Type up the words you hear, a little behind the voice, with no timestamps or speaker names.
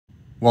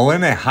While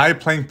in a high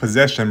plank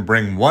position,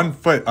 bring one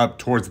foot up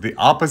towards the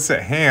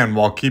opposite hand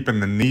while keeping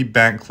the knee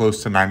bent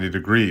close to 90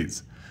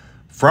 degrees.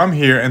 From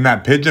here, in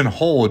that pigeon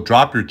hold,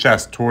 drop your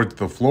chest towards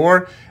the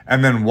floor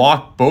and then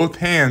walk both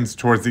hands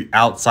towards the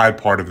outside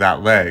part of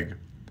that leg.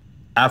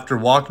 After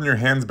walking your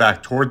hands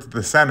back towards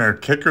the center,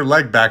 kick your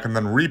leg back and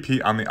then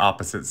repeat on the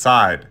opposite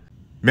side.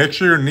 Make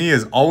sure your knee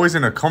is always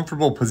in a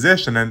comfortable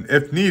position, and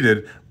if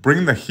needed,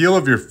 bring the heel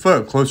of your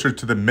foot closer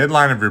to the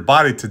midline of your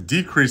body to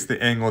decrease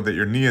the angle that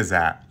your knee is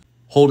at.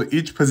 Hold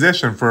each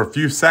position for a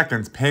few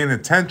seconds, paying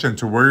attention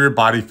to where your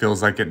body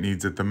feels like it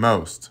needs it the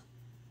most.